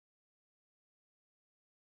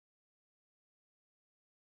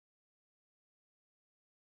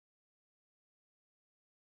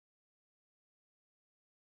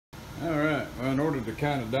in order to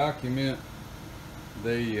kind of document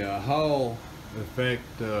the Hall effect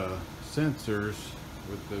sensors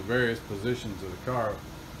with the various positions of the car,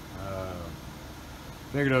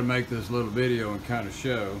 figured I'd make this little video and kind of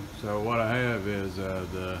show. So what I have is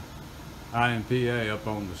the IMPA up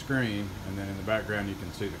on the screen, and then in the background you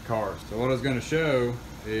can see the cars. So what I was going to show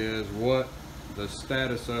is what the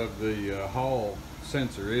status of the Hall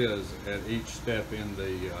sensor is at each step in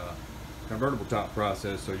the convertible top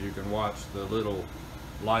process, so you can watch the little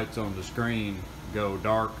lights on the screen go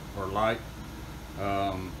dark or light.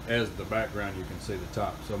 As the background you can see the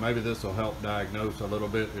top. So maybe this will help diagnose a little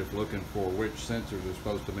bit if looking for which sensors are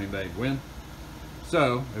supposed to be made when.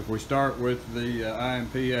 So if we start with the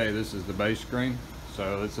IMPA, this is the base screen.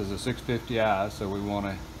 So this is a 650i, so we want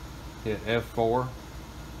to hit F4,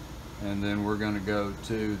 and then we're going to go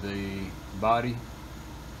to the body,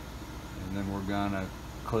 and then we're going to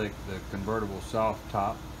click the convertible soft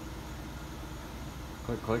top.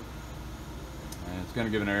 Click. And it's going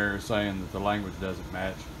to give an error saying that the language doesn't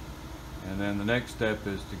match. And then the next step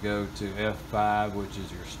is to go to F5, which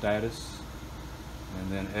is your status,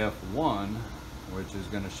 and then F1, which is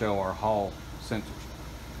going to show our Hall sensors.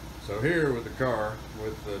 So here with the car,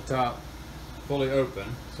 with the top fully open,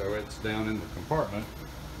 so it's down in the compartment,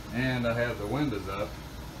 and I have the windows up,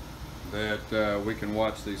 that we can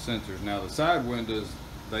watch these sensors. Now the side windows,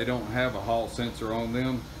 they don't have a Hall sensor on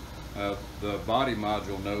them. The body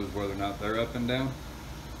module knows whether or not they're up and down.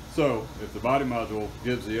 So if the body module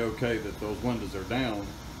gives the okay that those windows are down,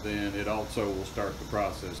 then it also will start the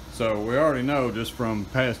process. So we already know just from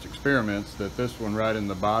past experiments that this one right in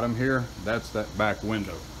the bottom here, that's that back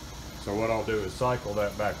window. So what I'll do is cycle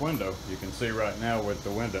that back window. You can see right now with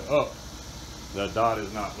the window up, the dot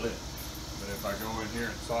is not lit. But if I go in here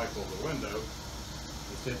and cycle the window,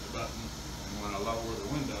 just hit the button, and when I lower the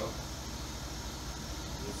window,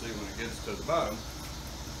 you'll see when it gets to the bottom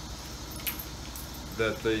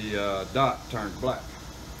that the dot turns black.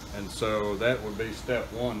 And so that would be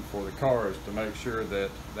step one for the car, is to make sure that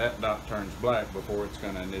that dot turns black before it's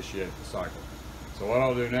going to initiate the cycle. So what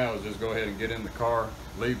I'll do now is just go ahead and get in the car,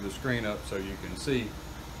 leave the screen up so you can see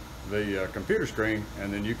the computer screen,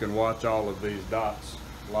 and then you can watch all of these dots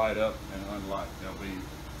light up and unlight. There'll be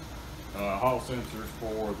Hall sensors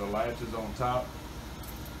for the latches on top.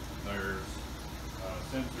 There's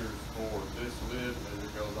sensors for this lid as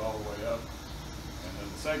it goes all the way up, and then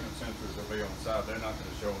the segment sensors will be on the side. They're not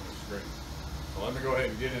going to show on the screen. So let me go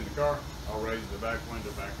ahead and get in the car. I'll raise the back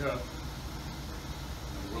window back up,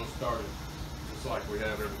 and we'll start it just like we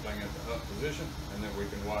have everything at the up position, and then we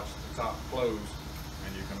can watch the top close,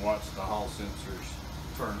 and you can watch the Hall sensors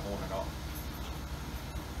turn on and off.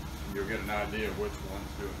 And you'll get an idea of which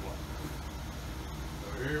one's doing what. So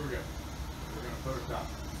here we go. We're going to put a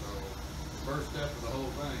top. First step of the whole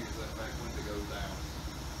thing is that back window goes down,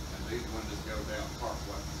 and these windows go down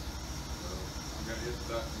partway. So I'm going to hit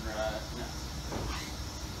the button right now.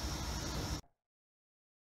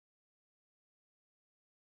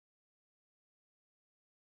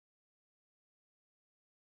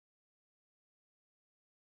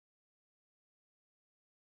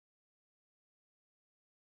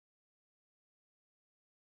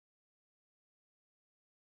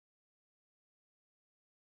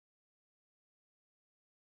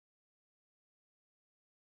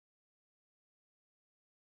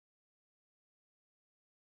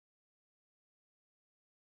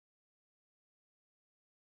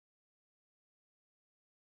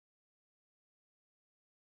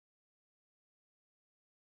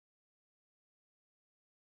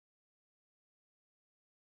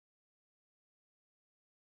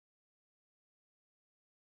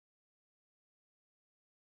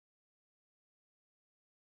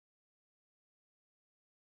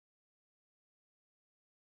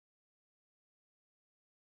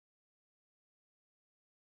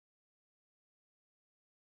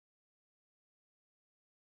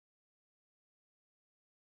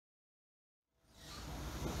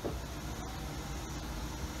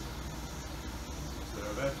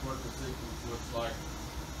 That's what the sequence looks like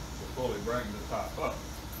to fully bring the top up.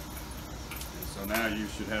 And so now you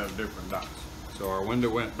should have different dots. So our window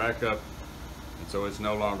went back up, and so it's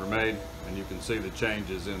no longer made, and you can see the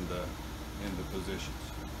changes in the positions.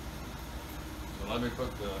 So let me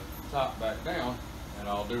put the top back down, and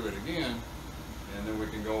I'll do it again, and then we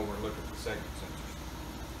can go over and look at the segment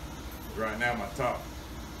sensors. Right now my top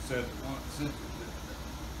says it wants sensors.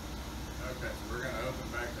 Okay, so we're going to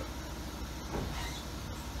open back up.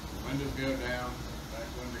 Windows go down, back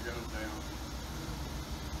window goes down.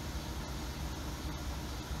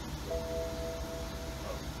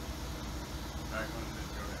 Back window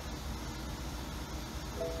didn't go down.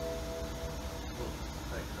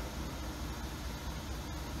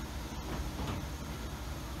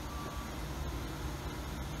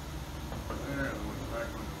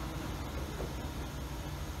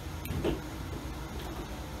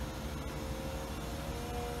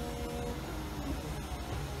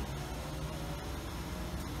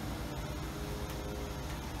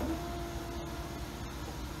 There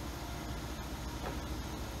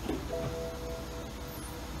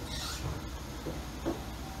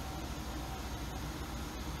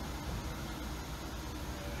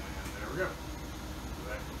we go. So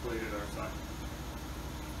that completed our cycle.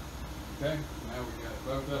 Okay, now we got it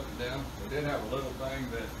both up and down. We did have a little thing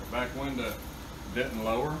that the back window didn't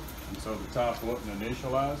lower, and so the top wasn't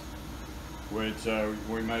initialized, which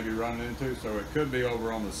we may be running into. So it could be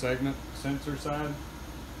over on the segment sensor side.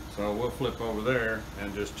 So we'll flip over there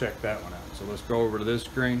and just check that one out. So let's go over to this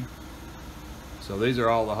screen. So these are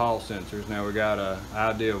all the hall sensors. Now we got an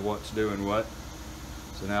idea of what's doing what.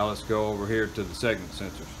 So now let's go over here to the segment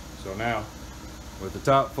sensors. So now with the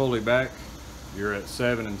top fully back, you're at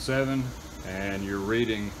 7 and 7, and you're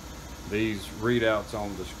reading these readouts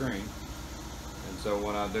on the screen. And so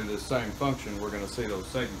when I do this same function, we're going to see those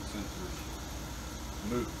segment sensors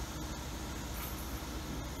move.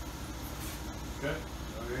 Okay,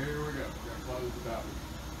 so here we go. We're going to close the top.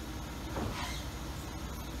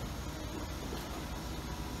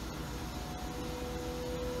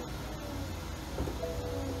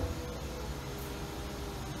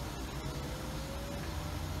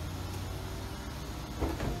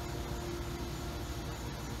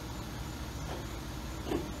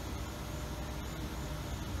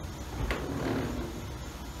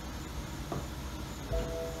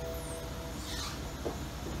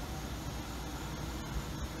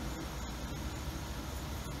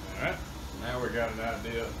 Alright, now we got an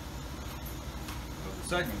idea of the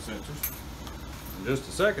segment sensors. And just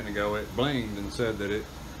a second ago it blinked and said that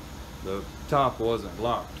the top wasn't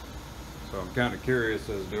locked. So I'm kind of curious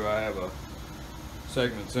as do I have a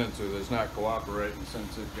segment sensor that's not cooperating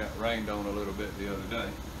since it got rained on a little bit the other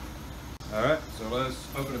day. Alright, so let's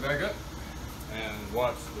open it back up and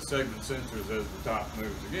watch the segment sensors as the top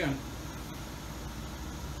moves again.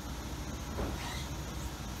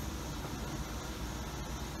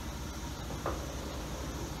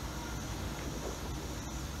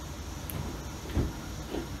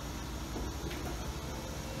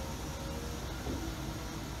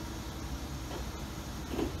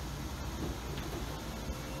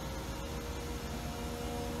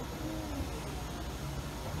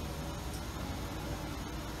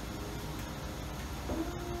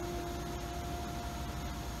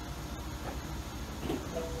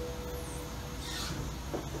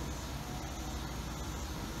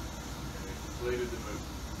 Completed the move.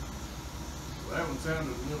 Well, that one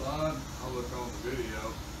sounded a little odd. I'll look on the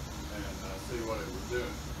video and see what it was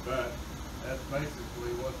doing. But that's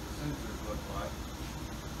basically what the sensors look like.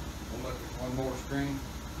 We'll look at one more screen.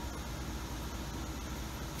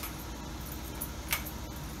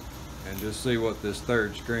 And just see what this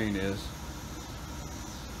third screen is.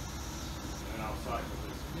 And I'll cycle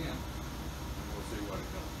this again and we'll see what it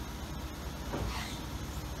does.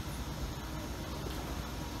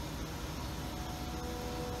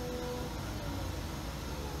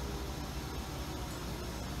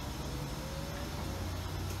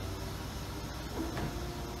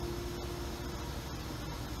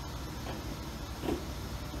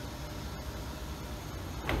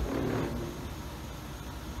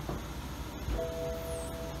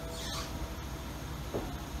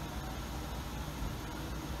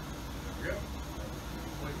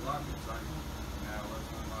 Now let's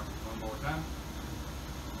unlock it one more time.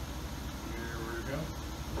 Here we go.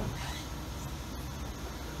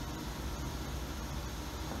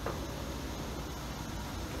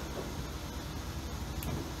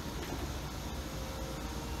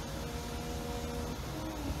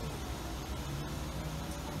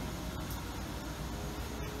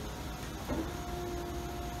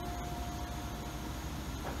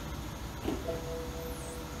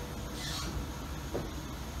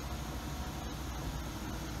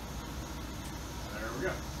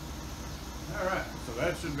 Alright, so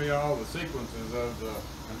that should be all the sequences of the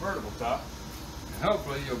convertible top. And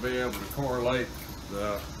hopefully you'll be able to correlate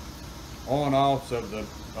the on-offs of the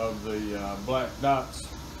black dots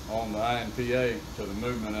on the INPA to the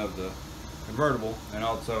movement of the convertible and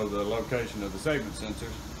also the location of the segment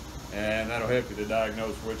sensors. And that'll help you to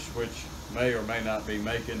diagnose which may or may not be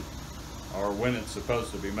making, or when it's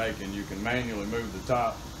supposed to be making. You can manually move the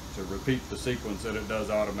top to repeat the sequence that it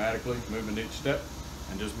does automatically, moving each step,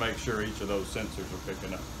 and just make sure each of those sensors are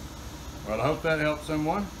picking up. Well, I hope that helps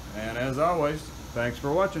someone, and as always, thanks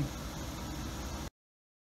for watching.